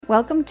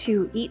Welcome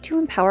to Eat to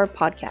Empower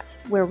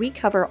podcast, where we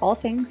cover all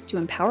things to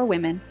empower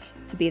women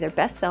to be their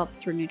best selves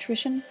through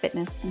nutrition,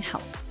 fitness, and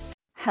health.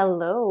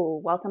 Hello,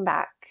 welcome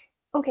back.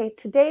 Okay,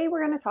 today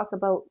we're going to talk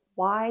about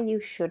why you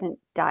shouldn't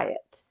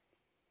diet.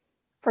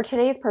 For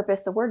today's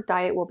purpose, the word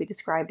diet will be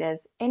described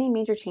as any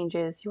major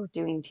changes you're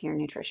doing to your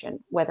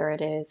nutrition, whether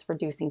it is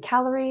reducing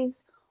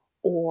calories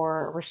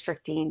or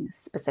restricting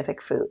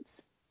specific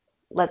foods.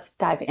 Let's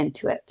dive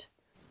into it.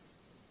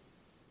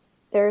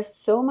 There's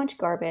so much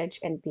garbage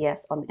and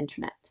BS on the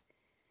internet.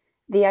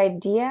 The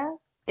idea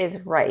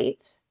is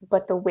right,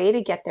 but the way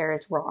to get there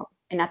is wrong.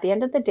 And at the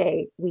end of the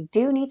day, we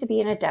do need to be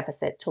in a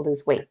deficit to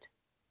lose weight.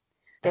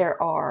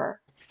 There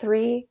are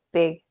three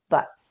big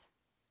buts.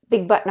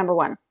 Big butt number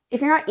one,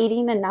 if you're not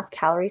eating enough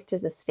calories to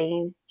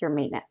sustain your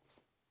maintenance.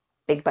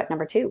 Big butt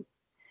number two,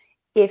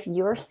 if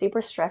you're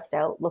super stressed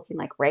out looking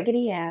like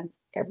Raggedy Ann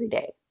every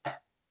day.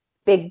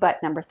 Big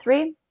butt number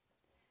three,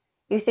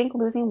 you think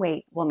losing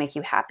weight will make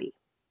you happy.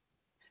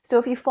 So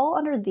if you fall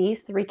under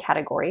these three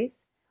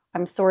categories,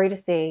 I'm sorry to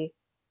say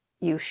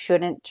you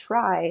shouldn't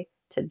try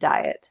to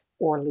diet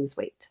or lose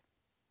weight.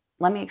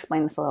 Let me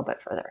explain this a little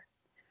bit further.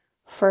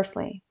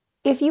 Firstly,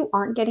 if you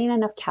aren't getting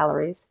enough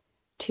calories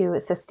to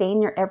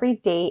sustain your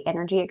everyday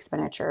energy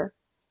expenditure,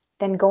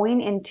 then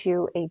going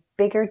into a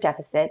bigger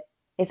deficit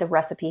is a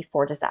recipe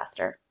for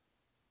disaster.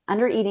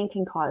 Undereating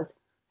can cause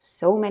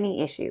so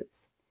many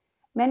issues.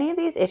 Many of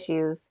these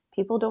issues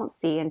people don't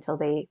see until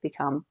they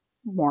become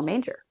more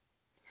major.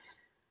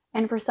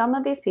 And for some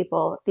of these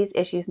people, these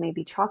issues may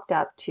be chalked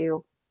up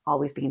to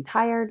always being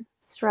tired,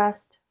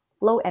 stressed,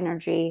 low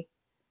energy,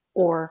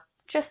 or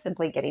just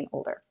simply getting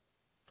older.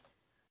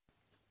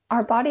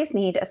 Our bodies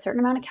need a certain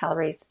amount of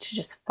calories to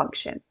just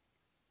function.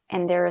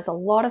 And there is a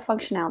lot of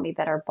functionality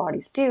that our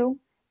bodies do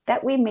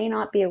that we may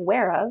not be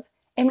aware of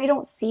and we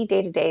don't see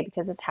day to day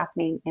because it's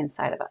happening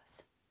inside of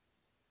us.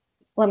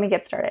 Let me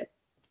get started.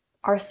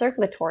 Our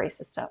circulatory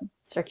system,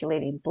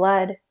 circulating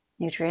blood,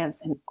 nutrients,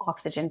 and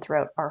oxygen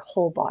throughout our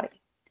whole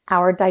body.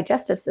 Our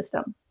digestive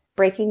system,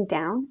 breaking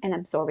down and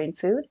absorbing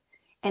food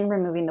and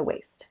removing the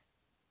waste.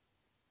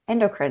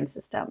 Endocrine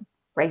system,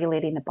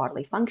 regulating the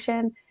bodily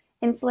function,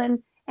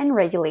 insulin, and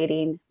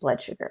regulating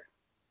blood sugar.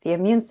 The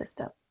immune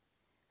system,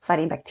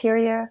 fighting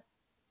bacteria,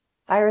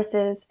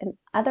 viruses, and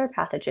other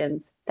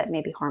pathogens that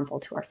may be harmful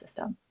to our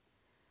system.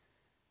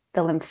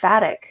 The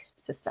lymphatic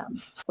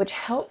system, which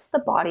helps the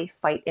body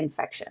fight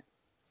infection.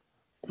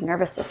 The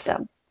nervous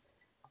system,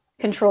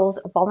 controls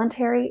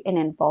voluntary and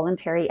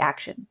involuntary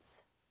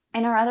actions.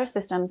 And our other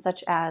systems,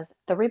 such as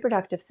the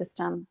reproductive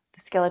system,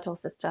 the skeletal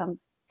system,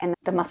 and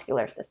the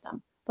muscular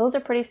system. Those are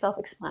pretty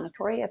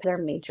self-explanatory of their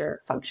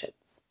major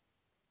functions.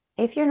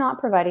 If you're not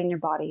providing your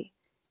body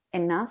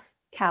enough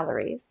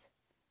calories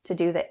to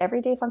do the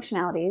everyday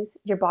functionalities,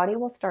 your body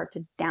will start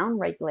to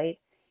down-regulate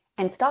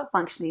and stop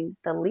functioning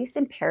the least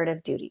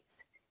imperative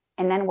duties,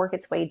 and then work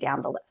its way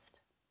down the list.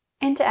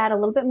 And to add a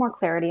little bit more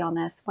clarity on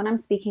this, when I'm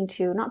speaking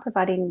to not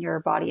providing your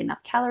body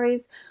enough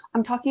calories,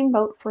 I'm talking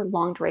about for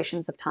long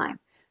durations of time.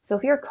 So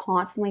if you're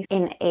constantly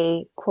in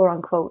a quote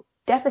unquote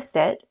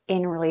deficit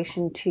in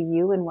relation to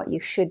you and what you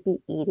should be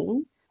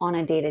eating on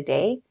a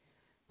day-to-day,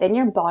 then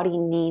your body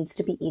needs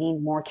to be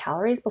eating more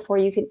calories before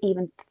you can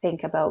even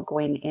think about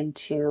going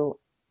into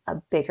a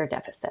bigger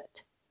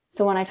deficit.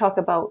 So when I talk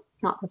about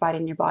not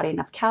providing your body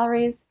enough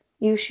calories,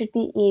 you should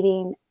be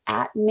eating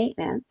at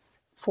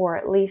maintenance for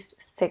at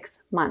least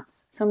 6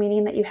 months. So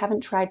meaning that you haven't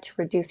tried to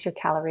reduce your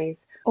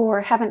calories or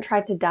haven't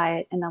tried to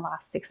diet in the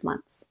last 6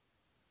 months.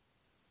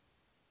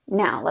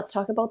 Now, let's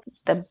talk about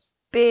the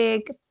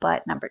big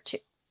but number two.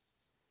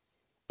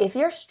 If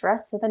you're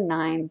stressed to the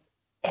nines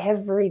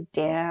every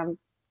damn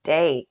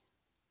day,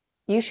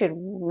 you should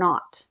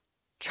not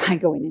try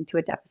going into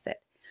a deficit.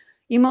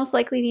 You most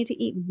likely need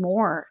to eat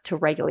more to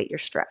regulate your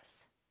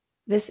stress.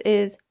 This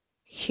is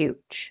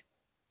huge.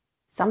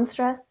 Some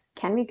stress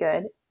can be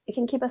good. It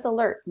can keep us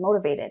alert,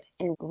 motivated,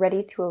 and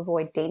ready to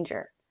avoid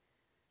danger.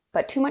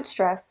 But too much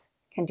stress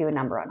can do a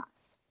number on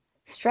us.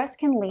 Stress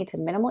can lead to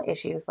minimal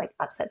issues like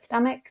upset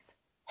stomachs,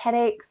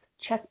 headaches,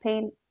 chest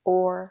pain,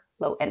 or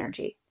low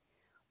energy.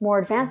 More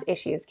advanced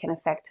issues can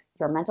affect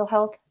your mental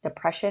health,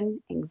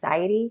 depression,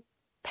 anxiety,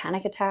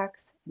 panic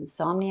attacks,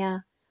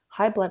 insomnia,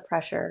 high blood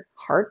pressure,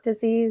 heart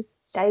disease,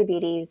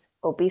 diabetes,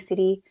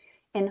 obesity,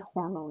 and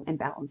hormone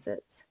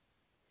imbalances.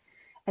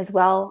 As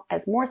well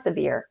as more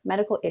severe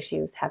medical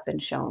issues have been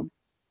shown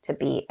to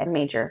be a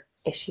major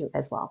issue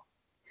as well.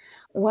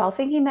 While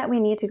thinking that we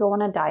need to go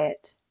on a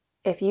diet,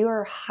 if you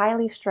are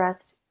highly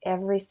stressed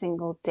every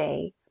single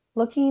day,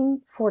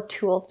 looking for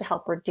tools to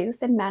help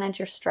reduce and manage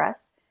your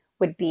stress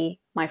would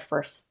be my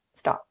first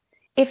stop.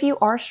 If you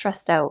are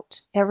stressed out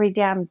every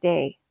damn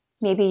day,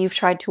 maybe you've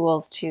tried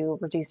tools to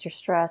reduce your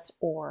stress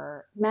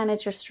or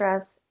manage your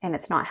stress and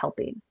it's not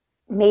helping.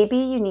 Maybe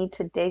you need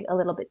to dig a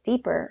little bit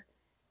deeper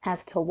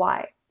as to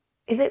why.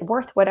 Is it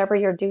worth whatever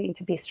you're doing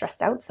to be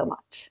stressed out so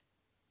much?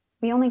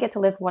 We only get to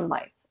live one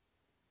life.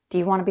 Do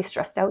you want to be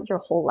stressed out your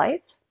whole life?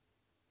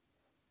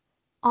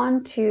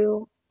 On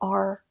to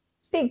our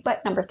big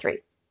but number three.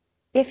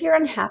 If you're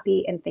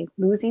unhappy and think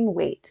losing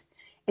weight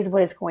is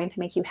what is going to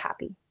make you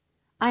happy.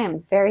 I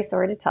am very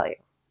sorry to tell you,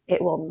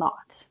 it will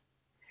not.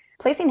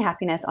 Placing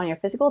happiness on your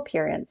physical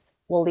appearance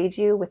will lead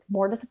you with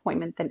more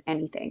disappointment than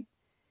anything.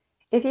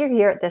 If you're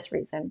here at this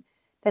reason,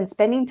 then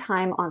spending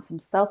time on some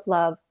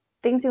self-love,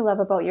 things you love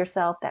about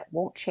yourself that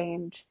won't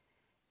change,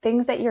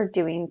 things that you're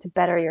doing to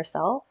better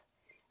yourself,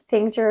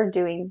 things you're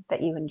doing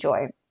that you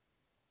enjoy.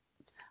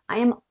 I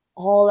am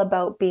all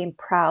about being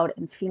proud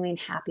and feeling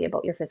happy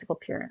about your physical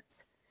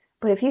appearance.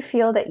 But if you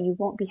feel that you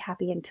won't be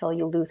happy until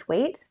you lose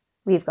weight,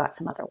 we've got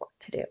some other work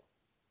to do.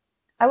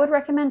 I would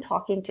recommend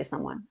talking to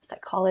someone, a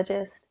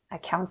psychologist, a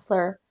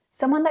counselor,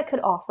 someone that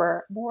could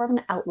offer more of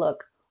an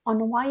outlook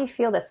on why you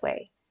feel this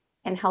way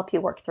and help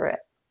you work through it.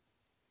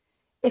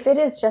 If it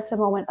is just a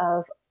moment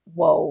of,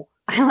 whoa,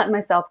 I let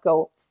myself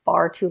go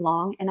far too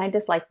long and I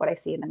dislike what I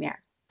see in the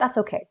mirror, that's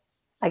okay.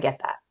 I get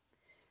that.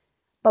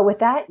 But with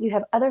that, you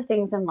have other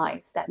things in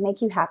life that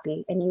make you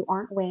happy and you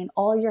aren't weighing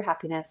all your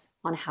happiness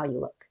on how you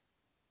look.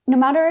 No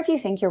matter if you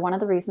think you're one of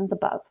the reasons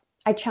above,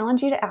 I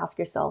challenge you to ask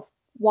yourself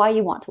why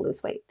you want to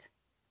lose weight.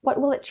 What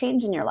will it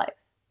change in your life?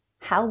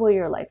 How will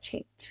your life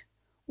change?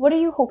 What are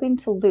you hoping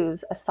to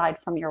lose aside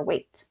from your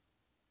weight?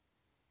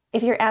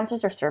 If your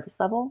answers are surface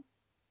level,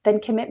 then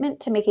commitment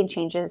to making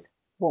changes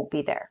won't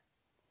be there.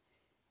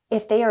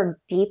 If they are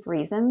deep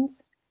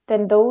reasons,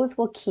 then those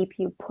will keep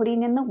you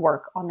putting in the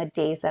work on the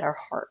days that are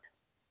hard.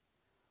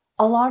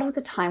 A lot of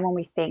the time when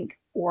we think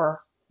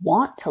or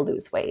want to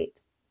lose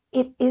weight,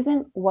 it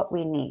isn't what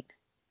we need.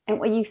 And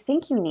what you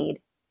think you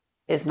need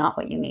is not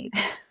what you need.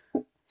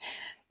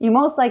 You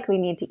most likely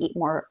need to eat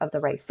more of the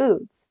right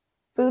foods,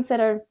 foods that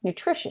are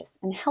nutritious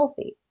and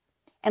healthy,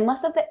 and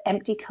less of the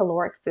empty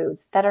caloric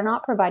foods that are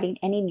not providing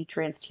any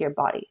nutrients to your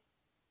body.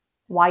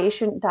 Why you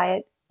shouldn't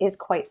diet is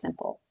quite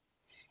simple.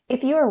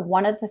 If you are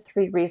one of the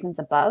 3 reasons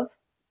above,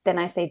 then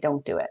I say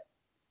don't do it.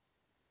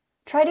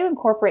 Try to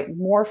incorporate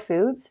more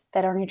foods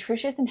that are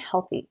nutritious and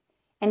healthy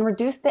and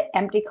reduce the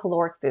empty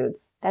caloric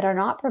foods that are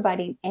not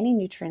providing any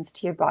nutrients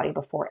to your body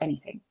before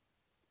anything.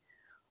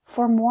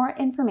 For more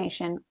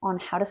information on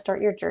how to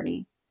start your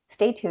journey,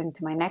 stay tuned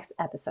to my next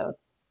episode.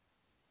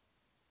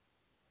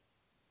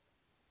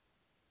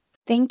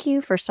 Thank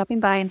you for stopping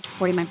by and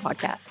supporting my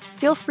podcast.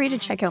 Feel free to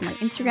check out my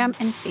Instagram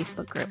and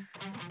Facebook group.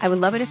 I would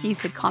love it if you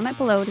could comment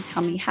below to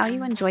tell me how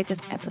you enjoyed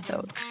this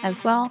episode.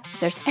 As well, if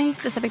there's any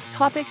specific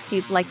topics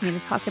you'd like me to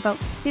talk about,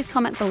 please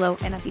comment below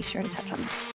and I'll be sure to touch on them.